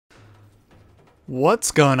What's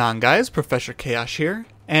going on, guys? Professor Kaosh here,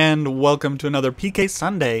 and welcome to another PK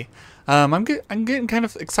Sunday. I'm getting kind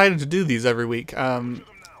of excited to do these every week.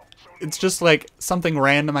 It's just like something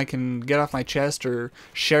random I can get off my chest or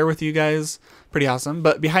share with you guys. Pretty awesome.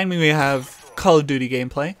 But behind me we have Call of Duty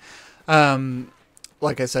gameplay.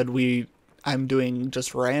 Like I said, I'm doing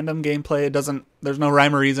just random gameplay. There's no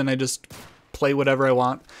rhyme or reason. I just play whatever I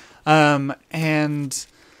want.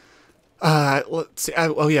 Let's see.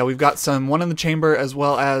 Oh yeah, we've got some One in the Chamber, as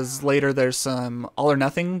well as later there's some All or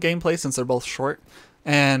Nothing gameplay, since they're both short,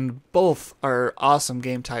 and both are awesome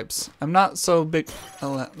game types. I'm not so big,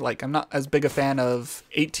 I'm not as big a fan of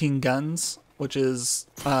 18 Guns, which is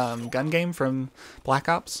gun game from Black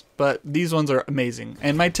Ops, but these ones are amazing.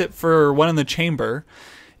 And my tip for One in the Chamber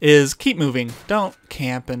is keep moving. Don't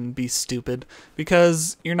camp and be stupid,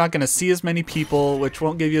 because you're not going to see as many people, which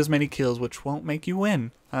won't give you as many kills, which won't make you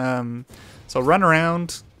win. So run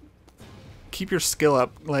around, keep your skill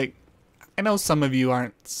up. Like, I know some of you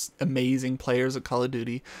aren't amazing players at Call of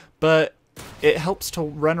Duty, but it helps to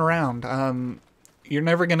run around. You're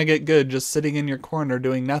never going to get good just sitting in your corner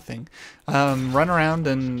doing nothing. Run around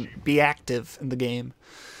and be active in the game.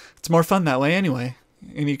 It's more fun that way anyway.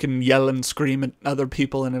 And you can yell and scream at other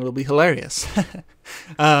people and it'll be hilarious.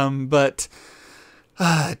 But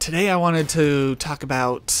today I wanted to talk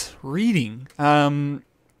about reading.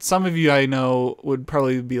 Some of you I know would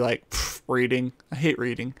probably be like, reading, I hate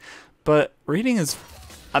reading. But reading is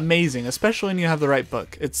amazing, especially when you have the right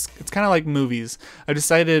book. It's kind of like movies. I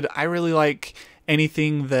decided I really like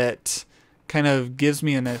anything that kind of gives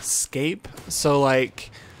me an escape. So like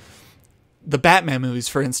the Batman movies,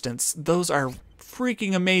 for instance, those are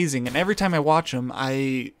freaking amazing, and every time I watch them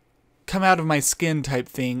I come out of my skin type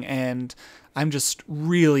thing, and I'm just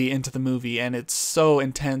really into the movie, and it's so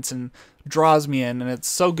intense and draws me in, and it's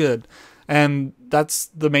so good. And that's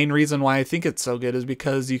the main reason why I think it's so good, is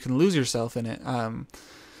because you can lose yourself in it.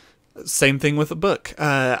 Same thing with a book.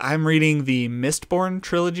 I'm reading the Mistborn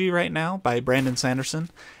trilogy right now by Brandon Sanderson,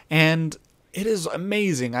 and it is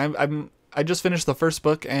amazing. I just finished the first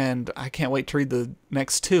book and I can't wait to read the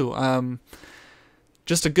next two.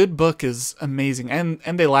 Just a good book is amazing, and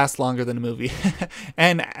they last longer than a movie.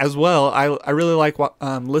 And as well, I really like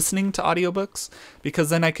listening to audiobooks, because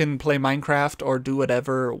then I can play Minecraft or do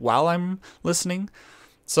whatever while I'm listening.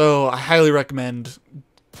 So I highly recommend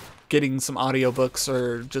getting some audiobooks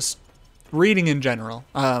or just reading in general.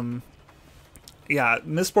 Yeah,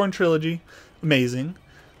 Mistborn trilogy, amazing.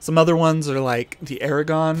 Some other ones are like the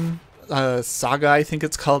Aragon saga, I think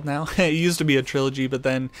it's called now. It used to be a trilogy, but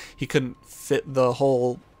then he couldn't fit the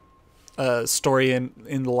whole story in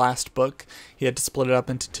the last book. He had to split it up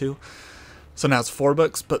into two. So now it's 4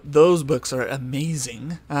 books, but those books are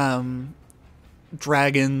amazing.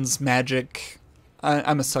 Dragons, magic.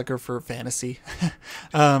 I'm a sucker for fantasy.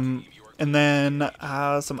 And then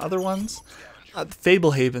some other ones. The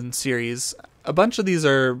Fablehaven series. A bunch of these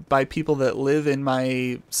are by people that live in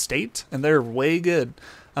my state, and they're way good.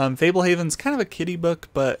 Fablehaven's kind of a kiddie book,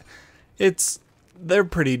 but they're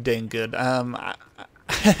pretty dang good.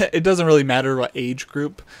 It doesn't really matter what age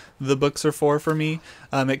group the books are for me.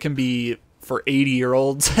 It can be for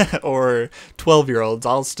 80-year-olds or 12-year-olds.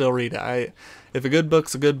 I'll still read it. If a good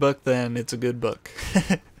book's a good book, then it's a good book.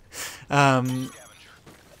 As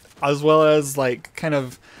well as, like, kind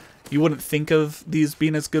of, you wouldn't think of these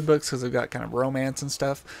being as good books because they've got kind of romance and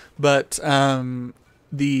stuff, but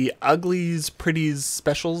the Uglies, Pretties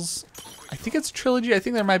specials, I think it's a trilogy. I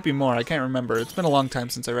think there might be more. I can't remember. It's been a long time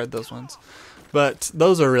since I read those ones. But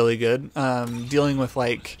those are really good. Dealing with,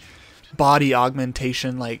 like, body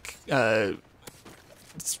augmentation, like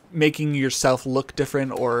making yourself look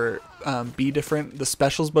different or be different. The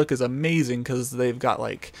specials book is amazing because they've got,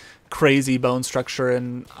 like, crazy bone structure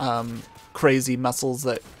and crazy muscles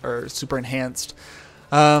that are super enhanced.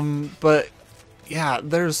 But yeah,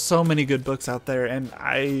 there's so many good books out there, and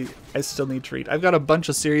I still need to read. I've got a bunch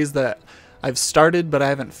of series that I've started but I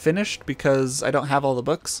haven't finished because I don't have all the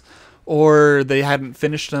books, or they hadn't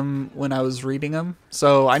finished them when I was reading them.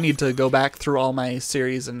 So I need to go back through all my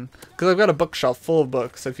series, and because I've got a bookshelf full of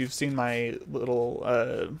books. If you've seen my little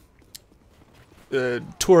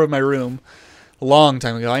tour of my room a long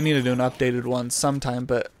time ago, I need to do an updated one sometime,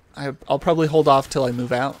 but I'll probably hold off till I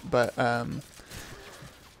move out. But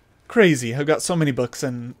crazy. I've got so many books,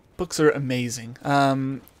 and books are amazing.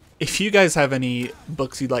 If you guys have any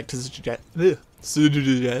books you'd like to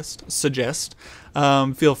suggest,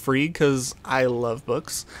 feel free, because I love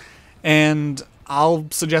books, and I'll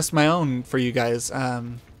suggest my own for you guys.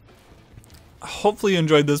 Hopefully you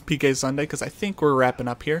enjoyed this PK Sunday, because I think we're wrapping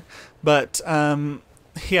up here. But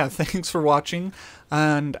yeah, thanks for watching.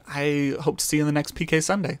 and I hope to see you in the next PK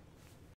Sunday.